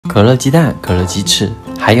可乐鸡蛋、可乐鸡翅，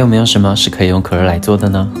还有没有什么是可以用可乐来做的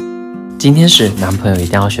呢？今天是男朋友一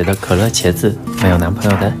定要学的可乐茄子，没有男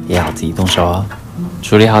朋友的也要自己动手哦。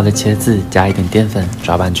处理好的茄子加一点淀粉，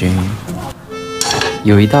抓拌均匀。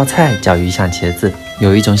有一道菜叫鱼香茄子，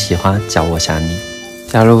有一种喜欢叫我想你。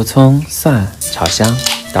加入葱、蒜炒香，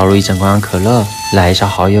倒入1整罐可乐，来1勺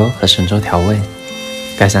蚝油和生抽调味，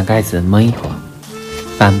盖上盖子焖一会儿，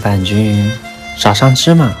翻拌均匀，撒上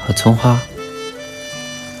芝麻和葱花。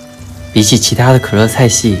比起其他的可乐菜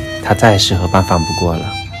系，它再适合拌饭不过了。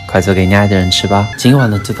快做给你爱的人吃吧！今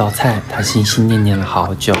晚的这道菜，他心心念念了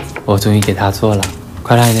好久，我终于给他做了。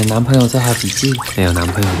快让你的男朋友做好笔记，没有男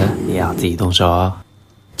朋友的也要自己动手哦。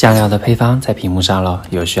酱料的配方在屏幕上了，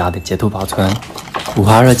有需要的截图保存。五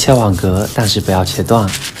花肉切网格，但是不要切断。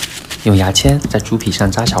用牙签在猪皮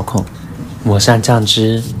上扎小孔，抹上酱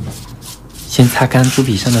汁，先擦干猪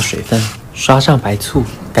皮上的水分，刷上白醋，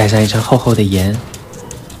盖上一层厚厚的盐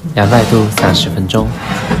，200度30分钟。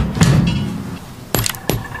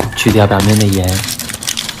去掉表面的盐，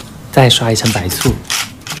再刷一层白醋，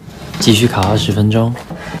继续烤20分钟。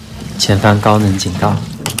前方高能警告。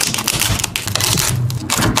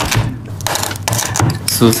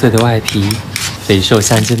酥脆的外皮，肥瘦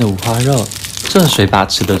相间的五花肉，这谁把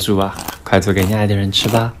持得住啊？快做给你爱的人吃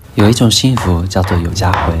吧！有一种幸福叫做有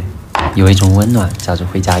家回，有一种温暖叫做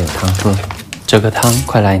回家有汤喝。这个汤，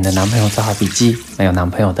快来你的男朋友做好笔记，没有男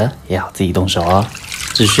朋友的也要自己动手哦。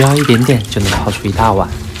只需要一点点就能泡出一大碗。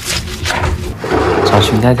炒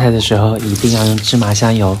裙带菜的时候一定要用芝麻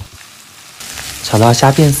香油，炒到虾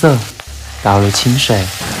变色，倒入清水、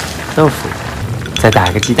豆腐，再打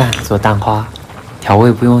一个鸡蛋做蛋花。调味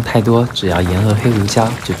不用太多，只要盐和黑胡椒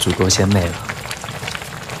就足够鲜美了。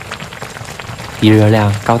低热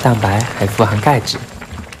量、高蛋白，还富含钙质，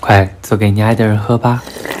快做给你爱的人喝吧！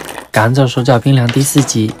赶走手脚冰凉第4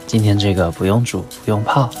集，今天这个不用煮，不用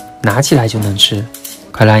泡，拿起来就能吃。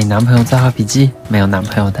快让你男朋友做好笔记，没有男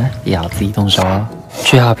朋友的也要自己动手哦。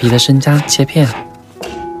去好皮的生姜切片，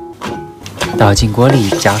倒进锅里，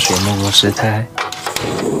加水没过食材，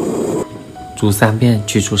煮3遍，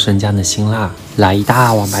去除生姜的辛辣。来1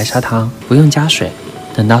大碗白砂糖，不用加水。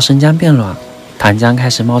等到生姜变软，糖浆开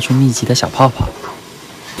始冒出密集的小泡泡，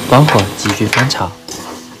关火继续翻炒，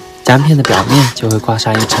姜片的表面就会挂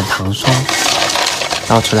上一层糖霜。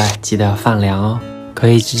倒出来记得要放凉哦，可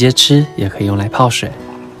以直接吃，也可以用来泡水。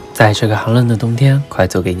在这个寒冷的冬天，快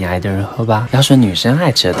做给你爱的人喝吧！要是女生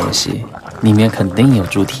爱吃的东西，里面肯定有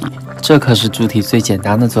猪蹄，这可是猪蹄最简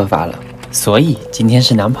单的做法了。所以今天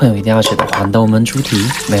是男朋友一定要学的黄豆焖猪蹄，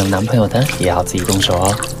没有男朋友的也要自己动手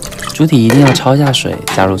哦。猪蹄一定要焯下水，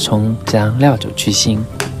加入葱、姜、料酒去腥，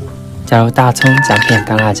加入大葱、姜片、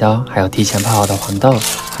干辣椒，还有提前泡好的黄豆，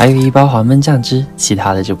还有1包黄焖酱汁，其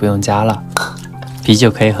他的就不用加了。啤酒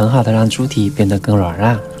可以很好的让猪蹄变得更软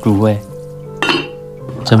烂入味。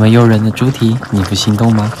这么诱人的猪蹄，你不心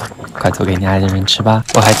动吗？快做给你爱的人吃吧！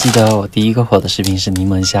我还记得我第一个火的视频是柠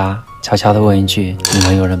檬虾，悄悄的问一句，你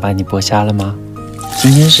们有人帮你剥虾了吗？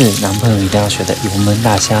今天是男朋友一定要学的油焖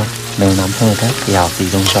大虾，没有男朋友的也要自己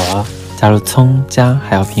动手哦。加入葱、姜，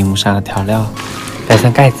还有屏幕上的调料，盖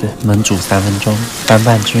上盖子焖煮3分钟，翻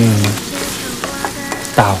拌均匀，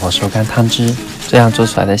大火收干汤汁，这样做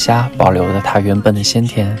出来的虾保留了它原本的鲜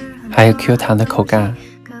甜，还有 Q 弹的口感。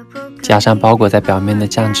加上包裹在表面的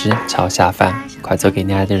酱汁，超下饭！快做给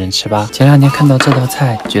你爱的人吃吧！前2天看到这道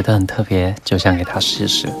菜，觉得很特别，就想给他试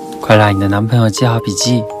试。快让你的男朋友记好笔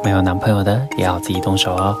记，没有男朋友的也要自己动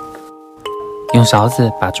手哦。用勺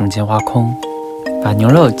子把中间挖空，把牛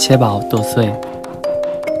肉切薄剁碎，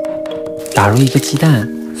打入1个鸡蛋，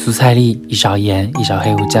蔬菜粒1勺盐，1勺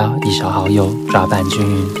黑胡椒，1勺蚝油，抓拌均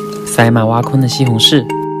匀，塞满挖空的西红柿，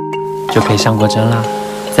就可以上锅蒸啦。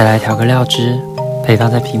再来调个料汁。配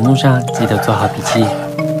方在屏幕上，记得做好笔记。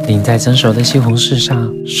淋在蒸熟的西红柿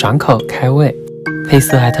上，爽口开胃，配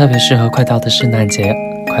色还特别适合快到的圣诞节。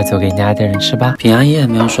快做给你爱的人吃吧！平安夜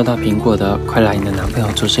没有收到苹果的，快来你的男朋友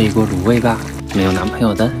做这一锅卤味吧！没有男朋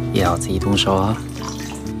友的也要自己动手哦。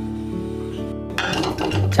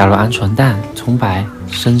加入鹌鹑蛋、葱白、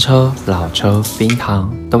生抽、老抽、冰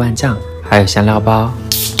糖、豆瓣酱，还有香料包。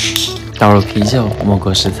倒入啤酒，没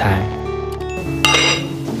过食材。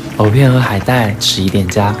藕片和海带吃1点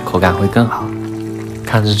加，口感会更好。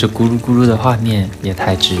看着这咕噜咕噜的画面，也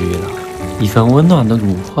太治愈了。一份温暖的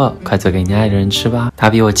卤货，快做给你爱的人吃吧。他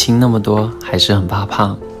比我轻那么多，还是很怕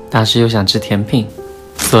胖，但是又想吃甜品，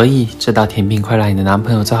所以这道甜品快让你的男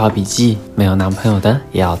朋友做好笔记，没有男朋友的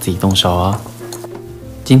也要自己动手哦。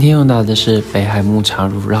今天用到的是北海牧场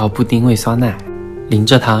乳酪布丁味酸奶，零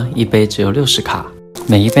蔗糖，1杯只有60卡，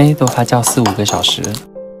每1杯都发酵4-5个小时，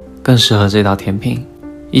更适合这道甜品。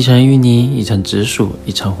一层芋泥，一层紫薯，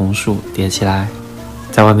一层红薯叠起来，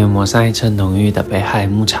在外面抹上一层浓郁的北海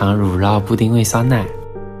牧场乳酪布丁味酸奶，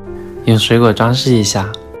用水果装饰一下。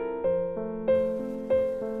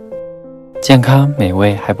健康美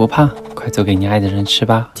味还不胖，快做给你爱的人吃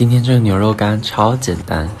吧！今天这个牛肉干超简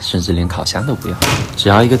单，甚至连烤箱都不用，只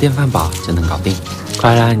要一个电饭煲就能搞定。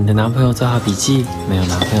快让你的男朋友做好笔记，没有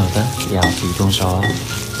男朋友的也要自己动手哦。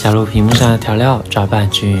加入屏幕上的调料，抓拌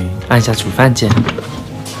均匀，按下煮饭键，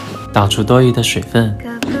倒出多余的水分，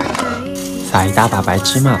撒一大把白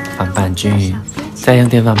芝麻，翻拌均匀，再用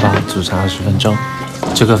电饭煲煮上20分钟。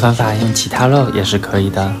这个方法用其他肉也是可以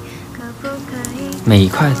的。每一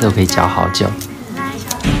块都可以嚼好久，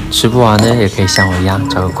吃不完的也可以像我一样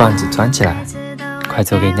找个罐子装起来，快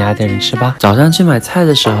做给你爱的人吃吧。早上去买菜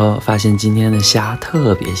的时候，发现今天的虾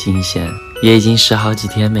特别新鲜，也已经10好几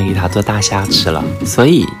天没给他做大虾吃了，所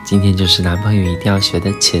以今天就是男朋友一定要学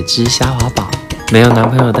的茄汁虾滑堡。没有男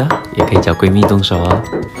朋友的也可以叫闺蜜动手哦。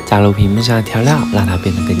加入屏幕上的调料，让它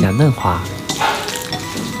变得更加嫩滑。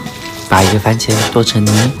把一个番茄剁成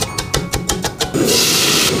泥，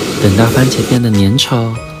等到番茄变得粘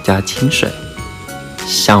稠，加清水，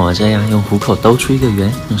像我这样用虎口兜出一个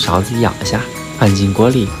圆，用勺子舀一下，放进锅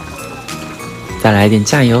里，再来一点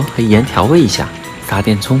酱油和盐调味一下，撒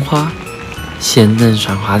点葱花，鲜嫩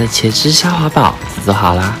爽滑的茄汁虾滑堡就做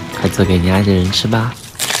好啦，快做给你爱的人吃吧。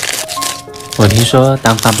我听说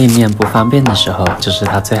当方便面不方便的时候，就是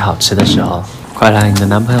它最好吃的时候，快让你的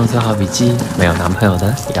男朋友做好笔记，没有男朋友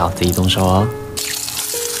的也要自己动手哦。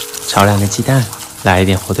炒2个鸡蛋，来一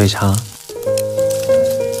点火腿肠，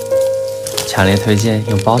强烈推荐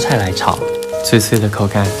用包菜来炒，脆脆的口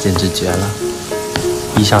感简直绝了。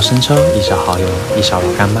1勺生抽，1勺蚝油，1勺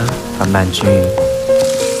老干妈，翻拌均匀。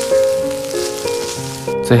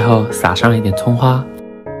最后撒上一点葱花。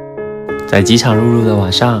在饥肠辘辘的晚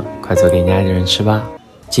上，快做给你爱的人吃吧。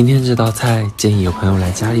今天这道菜建议有朋友来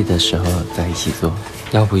家里的时候在一起做，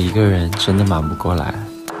要不一个人真的忙不过来。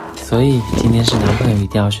所以今天是男朋友一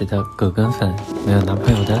定要学的葛根粉，没有男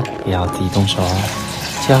朋友的也要自己动手哦。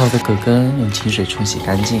切好的葛根用清水冲洗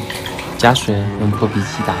干净，加水用破壁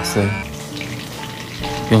机打碎，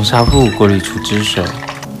用纱布过滤出汁水，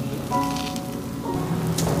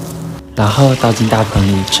然后倒进大盆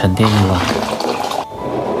里沉淀1晚。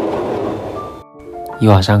1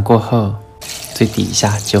晚上过后，最底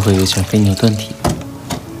下就会有一层非牛顿体，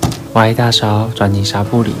挖一大勺装进纱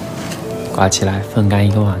布里，挂起来风干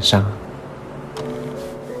1个晚上。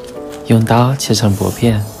用刀切成薄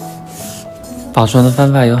片。保存的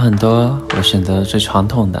方法有很多，我选择最传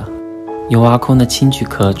统的，用挖空的青桔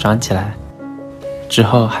壳装起来，之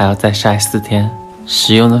后还要再晒4天。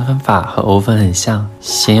使用的方法和藕粉很像，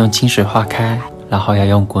先用清水化开，然后要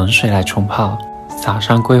用滚水来冲泡，撒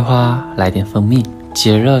上桂花，来点蜂蜜，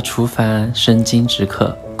解热除烦，生津止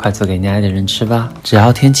渴，快做给你爱的人吃吧。只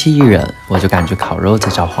要天气一冷，我就感觉烤肉在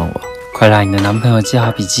召唤我。快让你的男朋友记好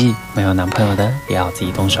笔记，没有男朋友的也要自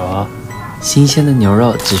己动手哦。新鲜的牛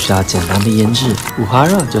肉只需要简单的腌制，五花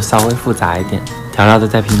肉就稍微复杂一点。调料都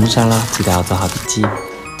在屏幕上了，记得要做好笔记。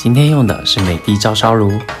今天用的是美的照烧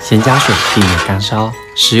炉，先加水避免干烧。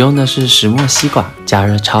使用的是石墨吸管，加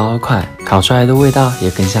热超快，烤出来的味道也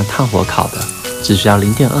更像炭火烤的，只需要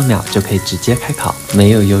0.2秒就可以直接开烤，没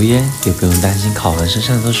有油烟，也不用担心烤完身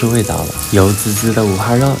上都是味道了。油滋滋的五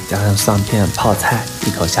花肉加上蒜片泡菜，一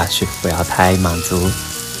口下去不要太满足。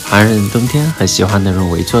寒冷冬天和喜欢的人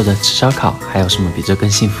围坐着吃烧烤，还有什么比这更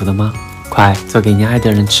幸福的吗？快做给你爱的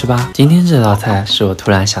人吃吧。今天这道菜是我突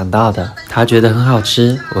然想到的，他觉得很好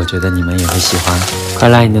吃，我觉得你们也会喜欢。快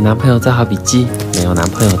让你的男朋友做好笔记，没有男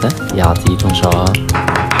朋友的也要自己动手哦。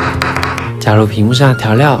加入屏幕上的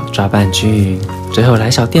调料，抓拌均匀，最后来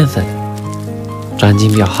勺淀粉，装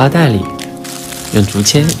进裱花袋里，用竹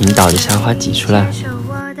签引导着虾花挤出来。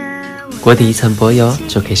锅底一层薄油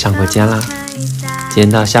就可以上锅煎啦。煎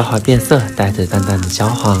到虾滑变色，带着淡淡的焦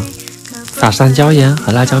黄，撒上椒盐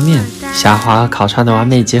和辣椒面，虾滑和烤串的完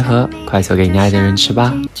美结合，快做给你爱的人吃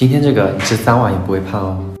吧。今天这个你吃3碗也不会胖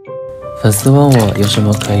哦。粉丝问我有什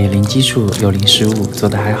么可以零基础又零失误做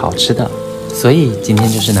的还好吃的，所以今天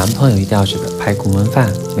就是男朋友一定要学的排骨焖饭，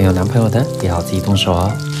没有男朋友的也要自己动手哦。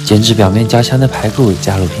煎至表面焦香的排骨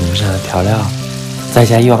加入屏幕上的调料，再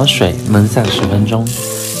加1碗水焖30分钟。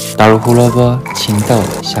倒入胡萝卜、青豆、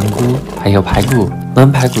香菇，还有排骨。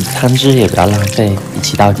焖排骨的汤汁也不要浪费，一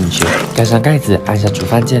起倒进去。盖上盖子，按下煮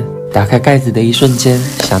饭键。打开盖子的一瞬间，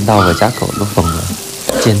香到我家狗都疯了。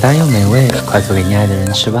简单又美味，快做给你爱的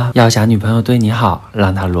人吃吧。要想女朋友对你好，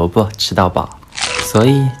让她萝卜吃到饱。所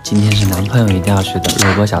以今天是男朋友一定要学的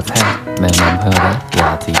萝卜小菜，没有男朋友的也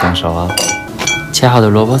要自己动手哦。切好的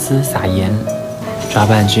萝卜丝撒盐，抓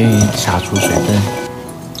拌均匀，杀出水分。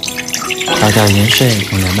倒掉盐水，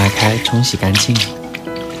用凉麦开冲洗干净，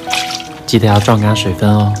记得要撞干水分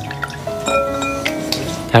哦。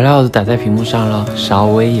调料都打在屏幕上了，稍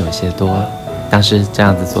微有些多，但是这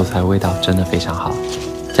样子做出来味道真的非常好。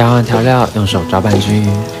加完调料，用手搅拌均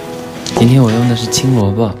匀。今天我用的是青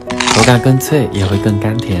萝卜，口感更脆，也会更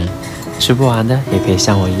甘甜。吃不完的也可以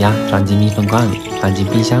像我一样装进密封罐里，放进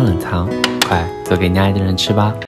冰箱冷藏，快做给你爱的人吃吧。